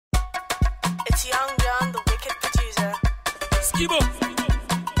It's Young John, the wicked producer. Skibo.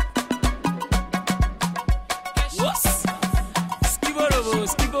 What? Skibo robo,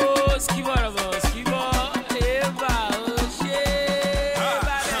 skibo, skibo robo, skibo. Eva, oshé.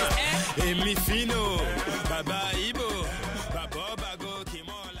 Emi fino, baba ibo, baba bago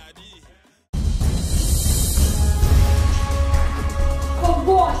kimoladi. For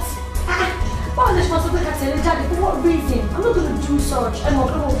what? Why is supposed to look at it, Daddy? For what reason? I'm not going to do such. I'm not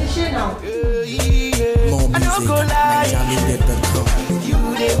going to share now. More music, You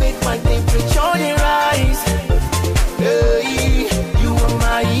they make my temperature rise. You are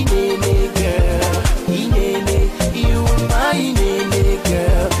my inene girl. You are my inene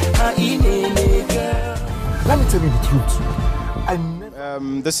girl. My inene girl. Let me tell you the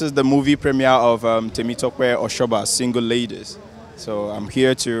truth. This is the movie premiere of Tope Osoba, Single Ladies. So I'm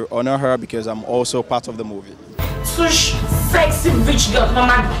here to honor her because I'm also part of the movie. Such sexy rich girl,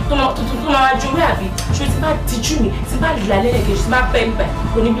 mama, she's not teaching me. She's not learning. She's not paying back.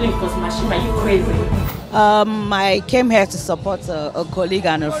 Are you crazy? I came here to support a colleague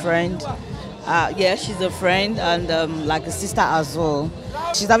and a friend. Yeah, she's a friend and like a sister as well.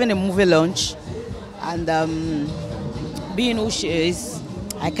 She's having a movie launch, and being who she is,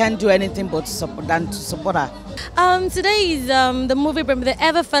 I can't do anything but to support her. Today is the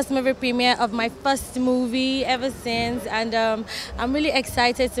ever first movie premiere of my first movie ever since, and I'm really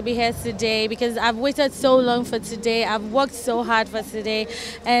excited to be here today because I've waited so long for today. I've worked so hard for today,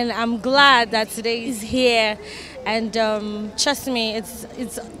 and I'm glad that today is here. And trust me,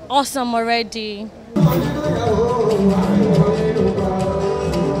 it's awesome already.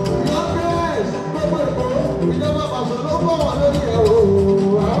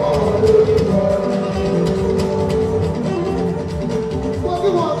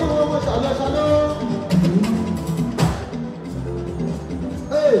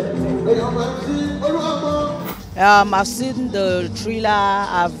 I've seen the trailer,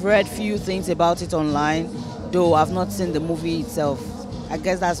 I've read few things about it online, though I've not seen the movie itself. I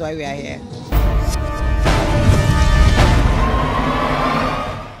guess that's why we are here.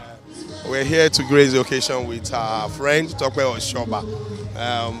 We're here to grace the occasion with our friend Tope Osoba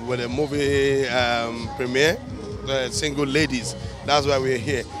with the movie premiere, the Single Ladies. That's why we're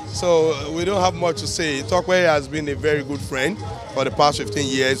here. So we don't have much to say. Tope has been a very good friend for the past 15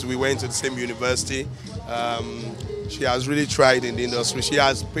 years. We went to the same university. She has really tried in the industry. She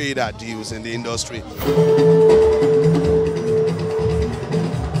has paid her dues in the industry.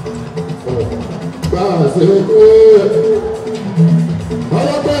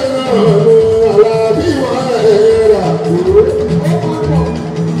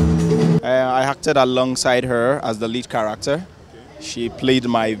 I acted alongside her as the lead character. She played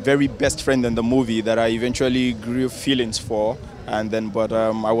my very best friend in the movie that I eventually grew feelings for. And then, but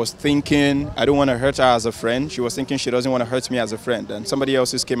I was thinking I don't want to hurt her as a friend. She was thinking she doesn't want to hurt me as a friend. And somebody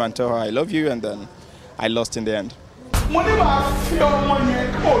else just came and told her I love you, and then I lost in the end.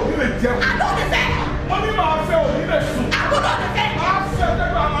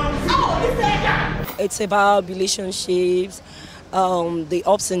 It's about relationships, the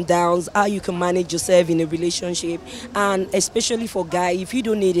ups and downs, how you can manage yourself in a relationship, and especially for guys, if you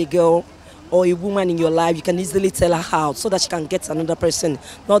don't need a girl or a woman in your life, you can easily tell her out so that she can get another person.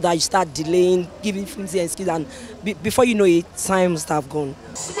 Not that you start delaying, giving flimsy excuses, and before you know it, time must have gone.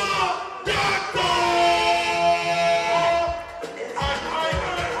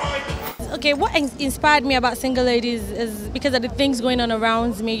 Okay, what inspired me about Single Ladies is because of the things going on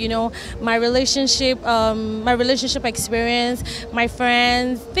around me, you know, my relationship experience, my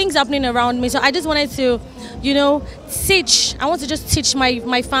friends, things happening around me. So I just wanted to, you know, I want to just teach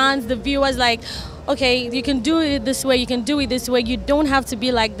my fans, the viewers, like, okay, you can do it this way, you can do it this way, you don't have to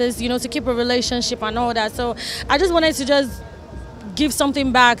be like this, you know, to keep a relationship and all that. So I just wanted to just give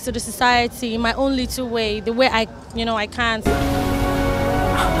something back to the society in my own little way, the way I can.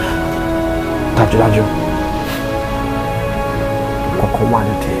 Dájúdájú, kọ̀kọ́ wà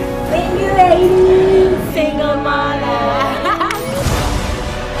ní tẹ̀. Single ladies, single mother.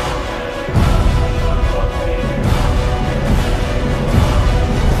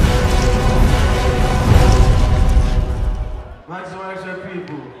 Maximize your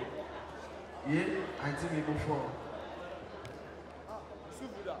people. Yeah, I think we before.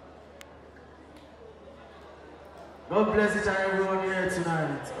 God bless each and everyone here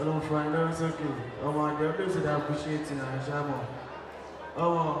tonight. All of I know it's okay. They're those that appreciate tonight.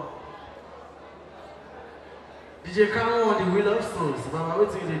 DJ Kamo on the wheel of stones. Mama, what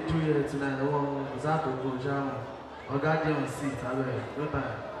do they do here tonight? I want to go, Jamo. Or got them on seat. I bet. No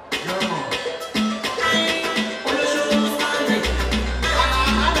time. Jamo.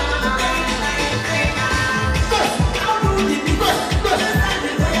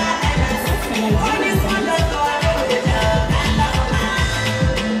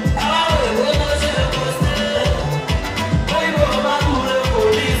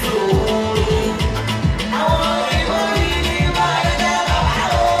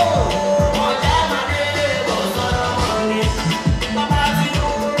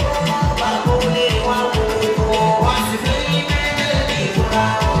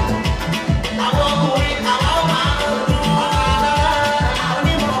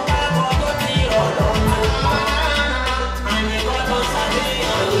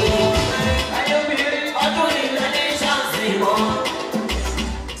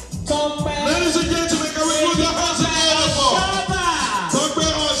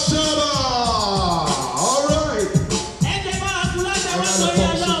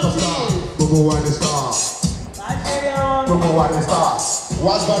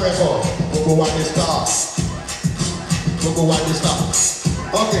 What's my record? Go one the star. Go one the star.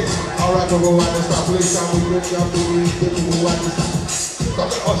 Okay, alright, go one the star. Please can we break up the week? Go one the star.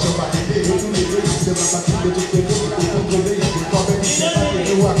 Tope Osoba, the day you do the race, the mama to the controlation, comedy,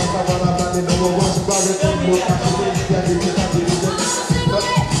 the work of Savannah, the number one brother, the more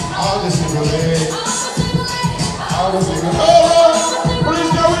all the single ladies. All the single ladies.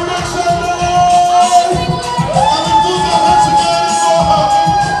 Please can we make some noise?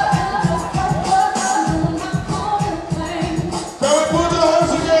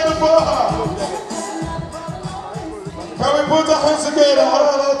 Put the hands together,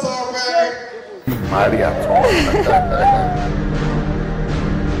 all the time, Maria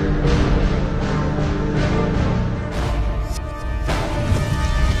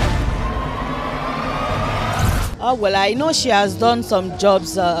Oh, well, I know she has done some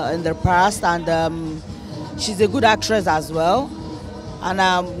jobs in the past, and she's a good actress as well. And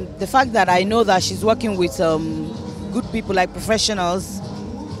the fact that I know that she's working with good people like professionals,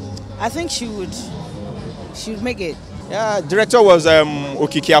 I think she would make it. Yeah, director was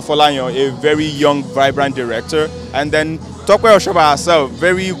Okiki Afolayan, a very young, vibrant director, and then Tope Osoba herself,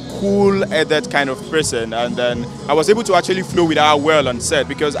 very cool-headed kind of person, and then I was able to actually flow with her well on set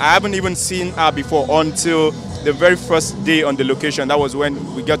because I haven't even seen her before until the very first day on the location. That was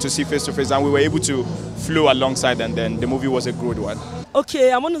when we got to see face to face, and we were able to flow alongside, and then the movie was a good one.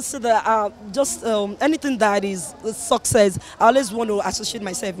 Okay, I want to say that just anything that is success, I always want to associate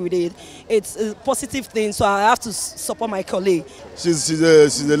myself with it. It's a positive thing, so I have to support my colleague. She's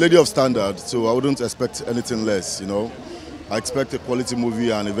a lady of standard, so I wouldn't expect anything less, you know. I expect a quality movie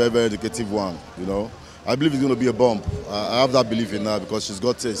and a very, very educative one, you know. I believe it's going to be a bomb. I have that belief in her because she's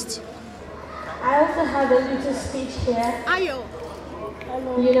got taste. I also have a little speech here. Ayo.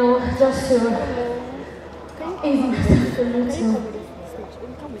 You know, just to ease myself a little.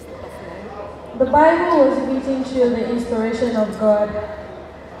 The Bible was written through the inspiration of God.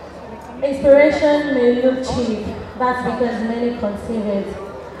 Inspiration may look cheap, that's because many conceive it.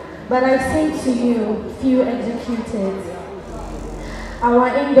 But I say to you, few execute it. Our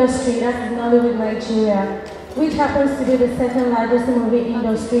industry, that is Nollywood Nigeria, which happens to be the second largest movie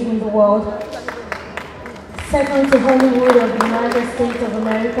industry in the world, second to Hollywood of the United States of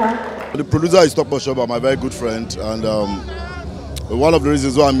America. The producer is Tope Osoba, my very good friend, and one of the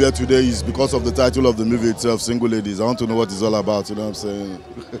reasons why I'm here today is because of the title of the movie itself, Single Ladies. I want to know what it's all about, you know what I'm saying?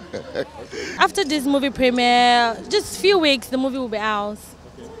 After this movie premiere, just a few weeks, the movie will be out.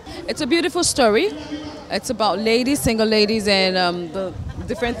 It's a beautiful story. It's about ladies, single ladies, and the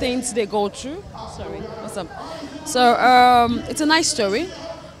different things they go through. Sorry, what's up? So it's a nice story.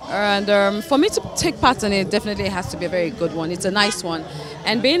 And for me to take part in it, definitely it has to be a very good one. It's a nice one.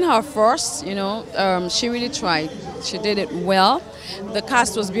 And being her first, you know, she really tried. She did it well. The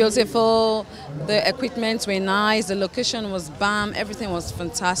cast was beautiful, the equipment were nice, the location was bam, everything was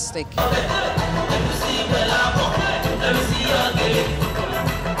fantastic.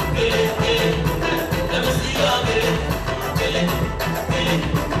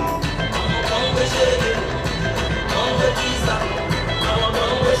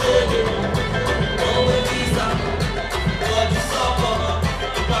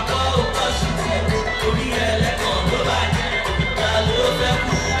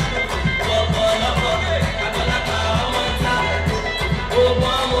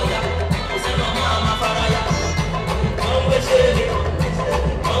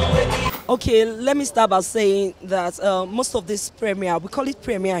 Okay, let me start by saying that most of this premiere, we call it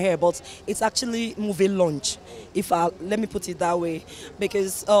premiere here, but it's actually movie launch, let me put it that way.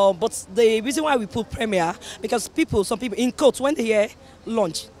 Because, but the reason why we put premiere, because some people, in quotes, when they hear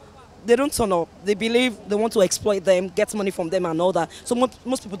launch, they don't turn up. They believe they want to exploit them, get money from them and all that. So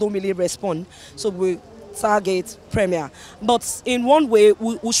most people don't really respond. So we target premiere. But in one way,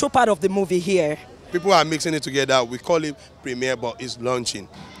 we'll show part of the movie here. People are mixing it together. We call it premiere, but it's launching.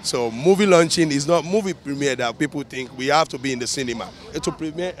 So movie launching is not movie premiere that people think we have to be in the cinema. To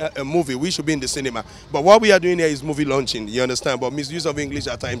premiere a movie, we should be in the cinema. But what we are doing here is movie launching, you understand? But misuse of English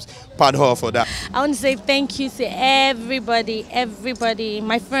at times, pardon her for that. I want to say thank you to everybody,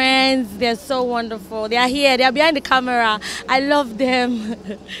 my friends. They're so wonderful. They are here, they are behind the camera. I love them.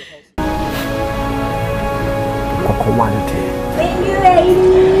 Goldmynetv. Single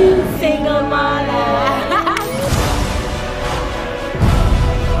ladies, single mother.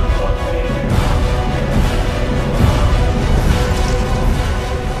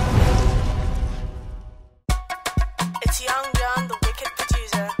 It's Young John, the wicked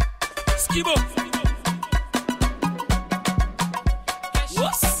producer. Skibo.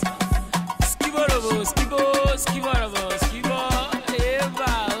 What? Skibo, skibo, skibo, skibo, skibo.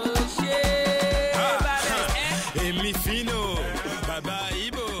 èmi fino bàbá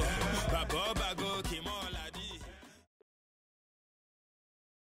ibo